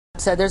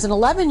So there's an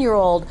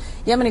 11-year-old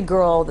Yemeni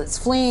girl that's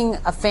fleeing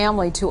a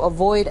family to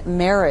avoid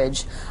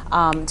marriage.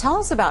 Tell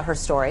us about her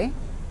story.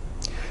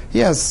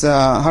 Yes,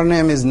 her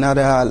name is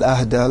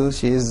Ahdal.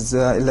 She is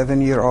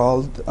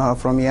 11-year-old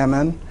from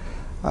Yemen.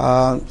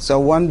 So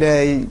one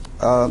day,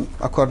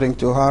 according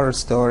to her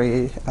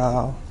story,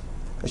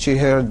 she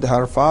heard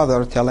her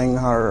father telling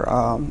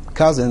her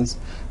cousins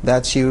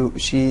that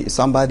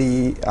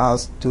somebody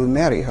asked to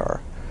marry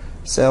her.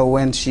 So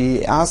when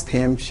she asked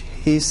him,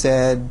 he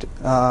said,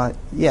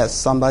 yes,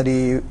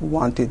 somebody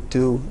wanted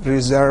to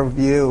reserve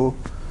you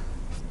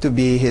to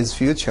be his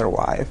future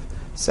wife.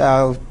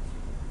 So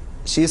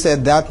she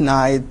said that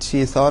night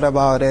she thought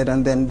about it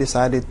and then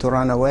decided to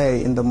run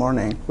away in the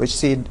morning, which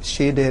she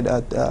did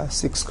at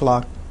 6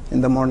 o'clock in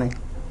the morning.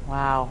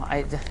 Wow,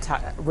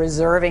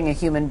 reserving a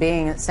human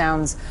being, it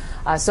sounds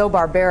so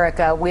barbaric.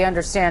 We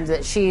understand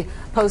that she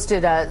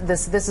posted,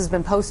 this has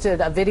been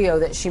posted, a video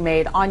that she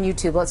made on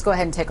YouTube. Let's go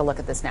ahead and take a look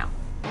at this now.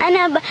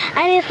 أنا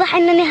صح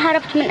إنني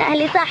هربت من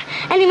أهلي صح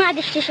أنا ما عاد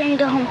أشتيش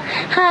عندهم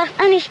خلاص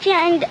أنا أشتي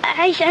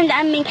أعيش عند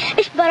عمي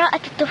إيش براءة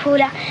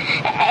الطفولة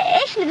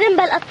إيش ذنب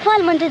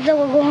الأطفال من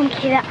تتزوجوهم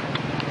كذا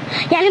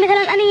يعني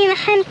مثلا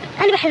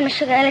أنا بحل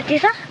مشكلتي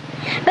صح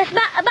بس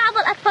بعض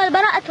الأطفال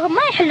براءتهم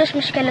ما يحلوش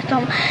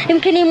مشكلتهم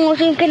يمكن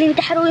يموتوا يمكن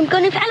ينتحروا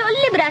يمكن يفعلوا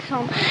اللي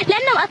براسهم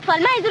لأنهم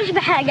أطفال ما يدروش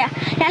بحاجة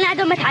يعني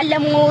عندهم ما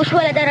تعلموش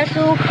ولا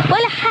درسوا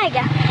ولا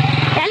حاجة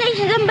يعني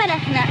إيش ذنبنا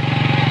إحنا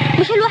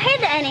مش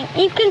الوحيدة أنا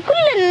يمكن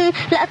كل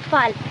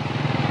الأطفال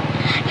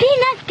في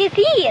ناس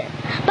كثير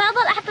بعض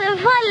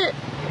الأطفال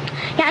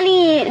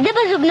يعني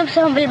دبزوا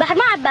بنفسهم بالبحر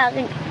ما عاد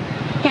باغي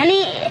يعني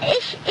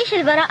إيش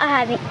البراءة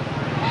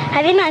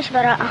هذه ما إيش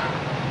براءة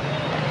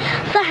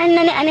صح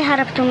إنني أنا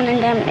هربت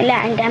من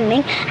عند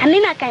عمي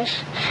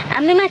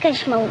ما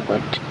كانش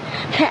موجود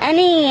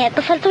فأني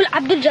اتصلت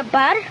لعبد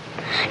الجبار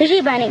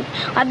يجيبني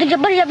وعبد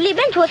الجبار جاب لي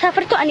بنت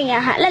وسافرت أنا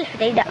إياها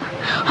للحديدة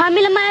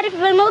وعمي لما عرف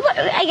بالموضوع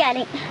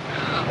أجاني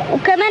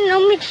وكمان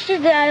أمي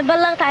تشتد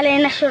بلغت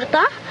علينا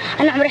الشرطة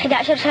أنا عمري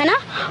 11 سنة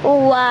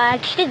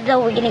وتشتد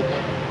تزوجني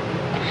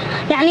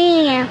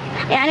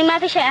يعني ما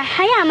فيش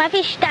حياة ما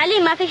فيش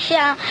تعليم ما فيش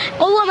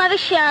قوة ما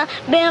فيش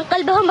بين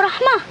قلبهم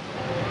رحمة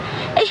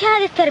إيش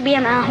هذه التربية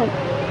معهم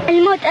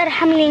الموت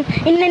أرحم لي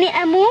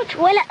إنني أموت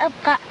ولا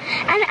أبقى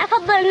أنا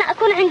أفضل أن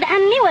أكون عند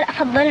عمي ولا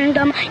أفضل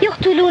عندهم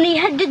يقتلوني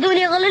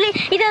يهددوني يغلوني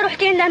إذا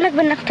رحت عند عمك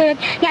بنقتلك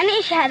يعني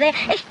إيش هذا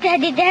إيش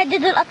تهديد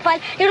يهددوا الأطفال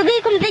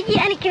يرضيكم زي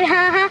أنا كذا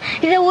ها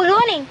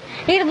يزوجوني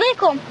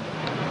يرضيكم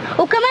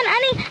وكمان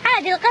أنا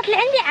عادي القتل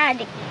عندي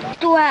عادي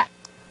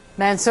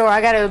Mansour,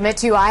 I got to admit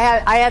to you,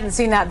 I hadn't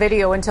seen that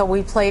video until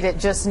we played it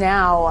just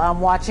now. I'm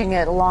watching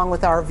it along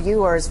with our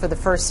viewers for the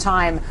first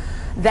time.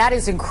 That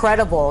is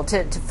incredible.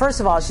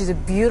 First of all, she's a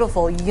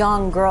beautiful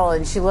young girl,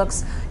 and she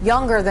looks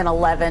younger than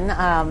 11.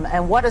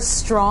 And what a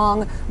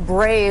strong,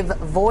 brave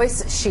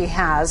voice she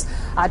has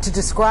to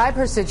describe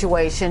her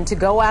situation, to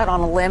go out on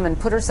a limb and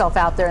put herself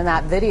out there in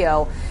that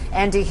video,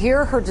 and to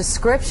hear her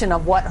description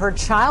of what her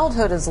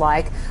childhood is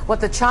like, what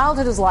the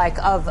childhood is like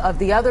of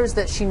the others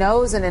that she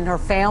knows and in her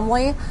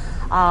family,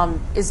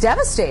 is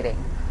devastating.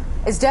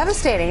 It's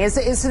devastating. Is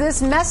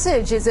this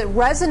message, is it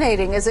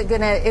resonating? Is it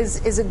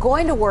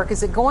going to work?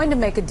 Is it going to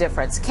make a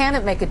difference? Can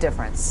it make a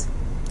difference?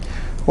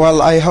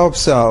 Well, I hope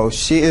so.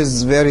 She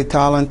is very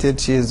talented,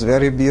 she is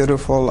very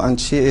beautiful, and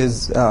she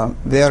is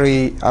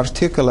very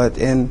articulate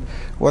in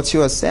what she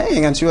was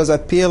saying, and she was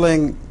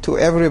appealing to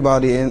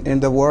everybody in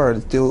the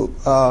world, to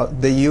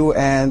the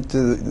UN,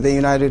 to the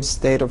United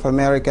States of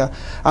America,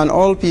 and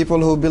all people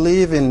who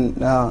believe in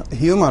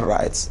human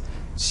rights.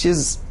 She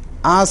was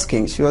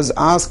asking,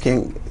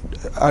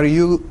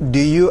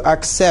 do you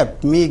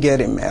accept me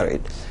getting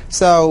married?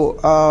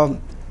 So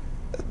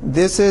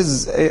this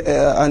is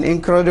an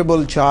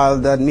incredible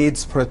child that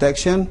needs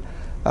protection.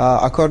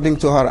 According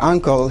to her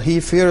uncle,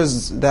 he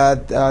fears that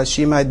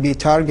she might be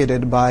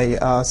targeted by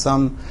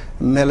some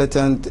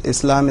militant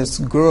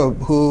Islamist group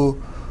who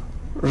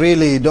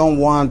really don't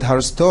want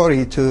her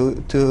story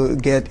to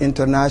get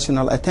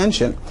international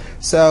attention.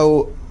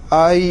 So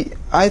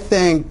I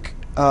think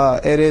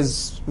it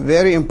is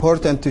very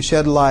important to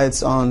shed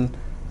lights on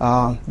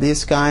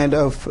these kind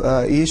of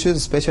issues,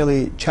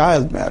 especially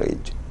child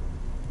marriage.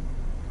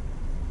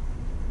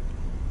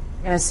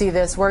 We're going to see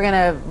this. We're going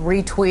to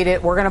retweet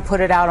it. We're going to put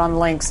it out on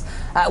links.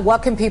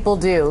 What can people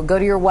do? Go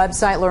to your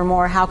website, learn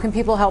more. How can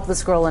people help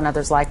this girl and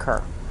others like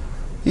her?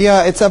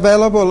 Yeah, it's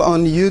available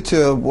on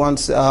YouTube.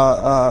 Once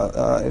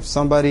if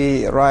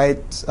somebody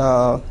writes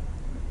Nada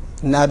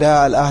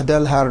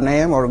Al-Ahdal, her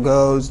name, or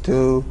goes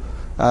to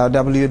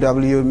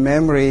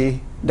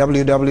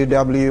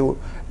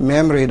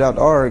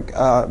www.memory.org,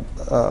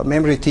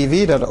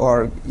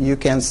 memorytv.org, you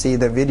can see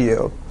the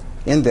video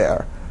in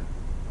there.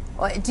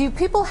 Do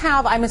people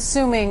have, I'm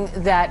assuming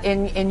that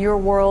in your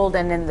world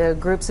and in the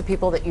groups of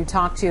people that you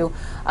talk to,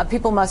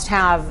 people must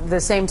have the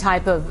same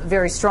type of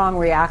very strong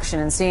reaction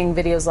in seeing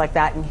videos like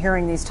that and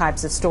hearing these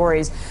types of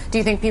stories. Do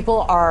you think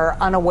people are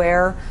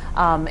unaware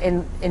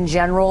in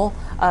general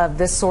of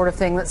this sort of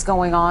thing that's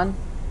going on?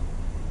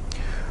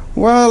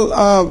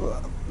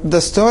 Well, The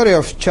story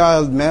of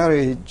child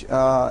marriage,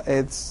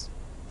 it's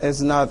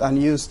not a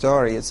new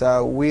story.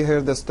 So we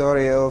heard the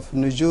story of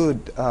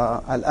Nujud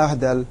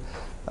al-Ahdal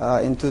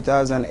in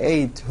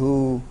 2008,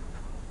 who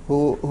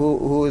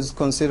is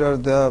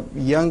considered the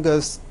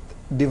youngest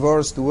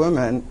divorced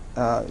woman.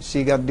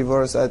 She got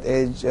divorced at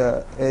age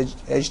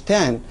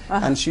 10,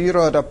 and she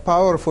wrote a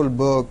powerful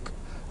book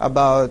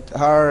about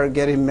her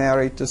getting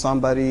married to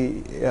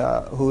somebody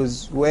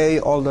who's way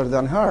older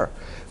than her.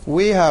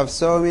 We have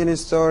so many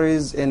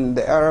stories in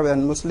the Arab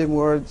and Muslim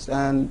worlds,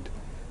 and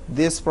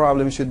this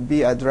problem should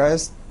be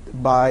addressed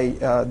by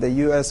the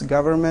U.S.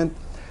 government,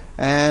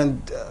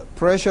 and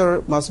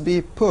pressure must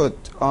be put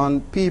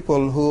on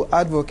people who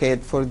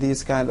advocate for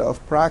these kind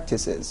of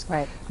practices.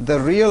 Right. The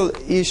real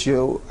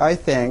issue, I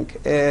think,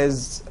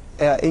 is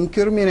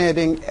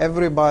incriminating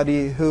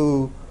everybody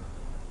who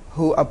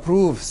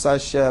approve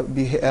such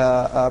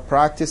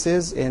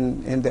practices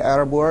in the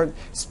Arab world,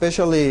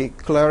 especially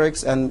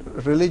clerics and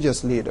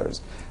religious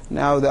leaders.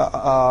 Now,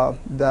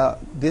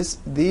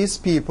 these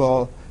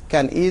people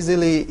can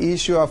easily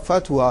issue a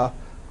fatwa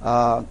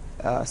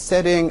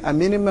setting a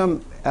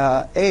minimum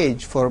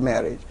age for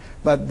marriage,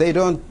 but they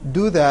don't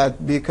do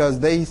that because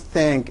they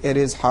think it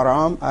is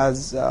haram,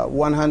 as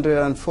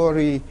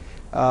 140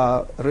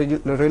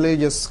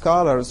 religious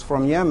scholars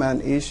from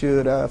Yemen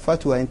issued a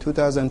fatwa in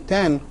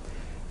 2010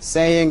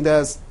 saying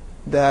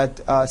that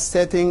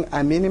setting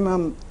a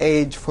minimum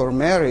age for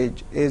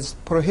marriage is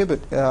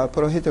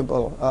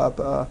prohibitable,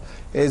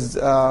 is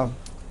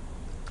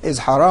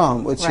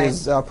haram, which right.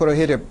 is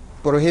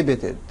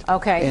prohibited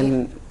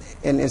in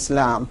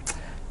Islam.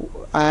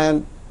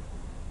 And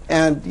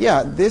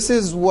yeah, this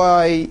is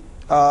why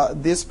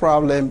this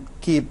problem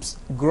keeps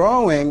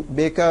growing,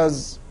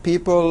 because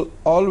people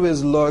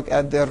always look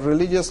at their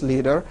religious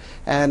leader,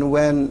 and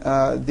when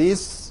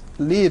these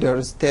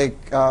leaders take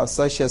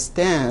such a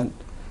stand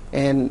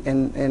in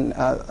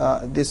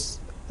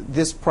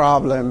this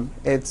problem,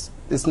 it's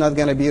not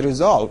going to be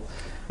resolved.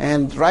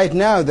 And right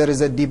now there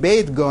is a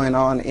debate going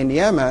on in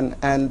Yemen,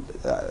 and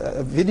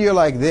a video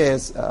like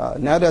this,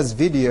 Nada's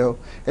video,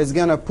 is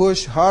going to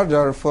push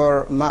harder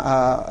for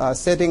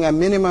setting a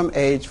minimum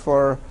age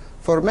for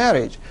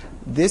marriage.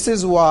 This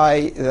is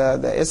why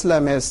the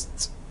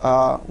Islamists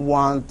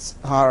want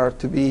her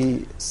to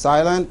be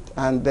silent,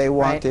 and they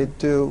wanted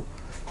to,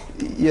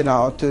 you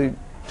know, to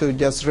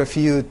just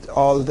refute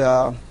all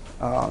the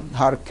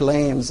her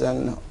claims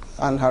and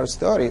her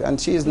story, and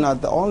she is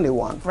not the only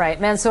one. Right,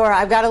 Mansour,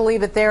 I've got to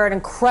leave it there. An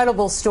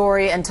incredible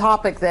story and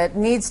topic that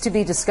needs to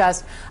be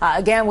discussed.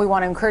 Again, we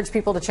want to encourage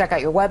people to check out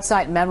your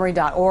website,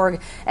 memri.org,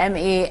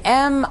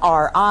 MEMRI.org.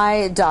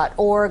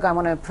 I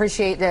want to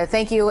appreciate,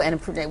 thank you, and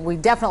we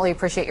definitely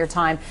appreciate your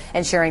time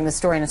and sharing the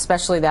story, and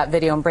especially that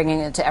video and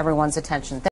bringing it to everyone's attention.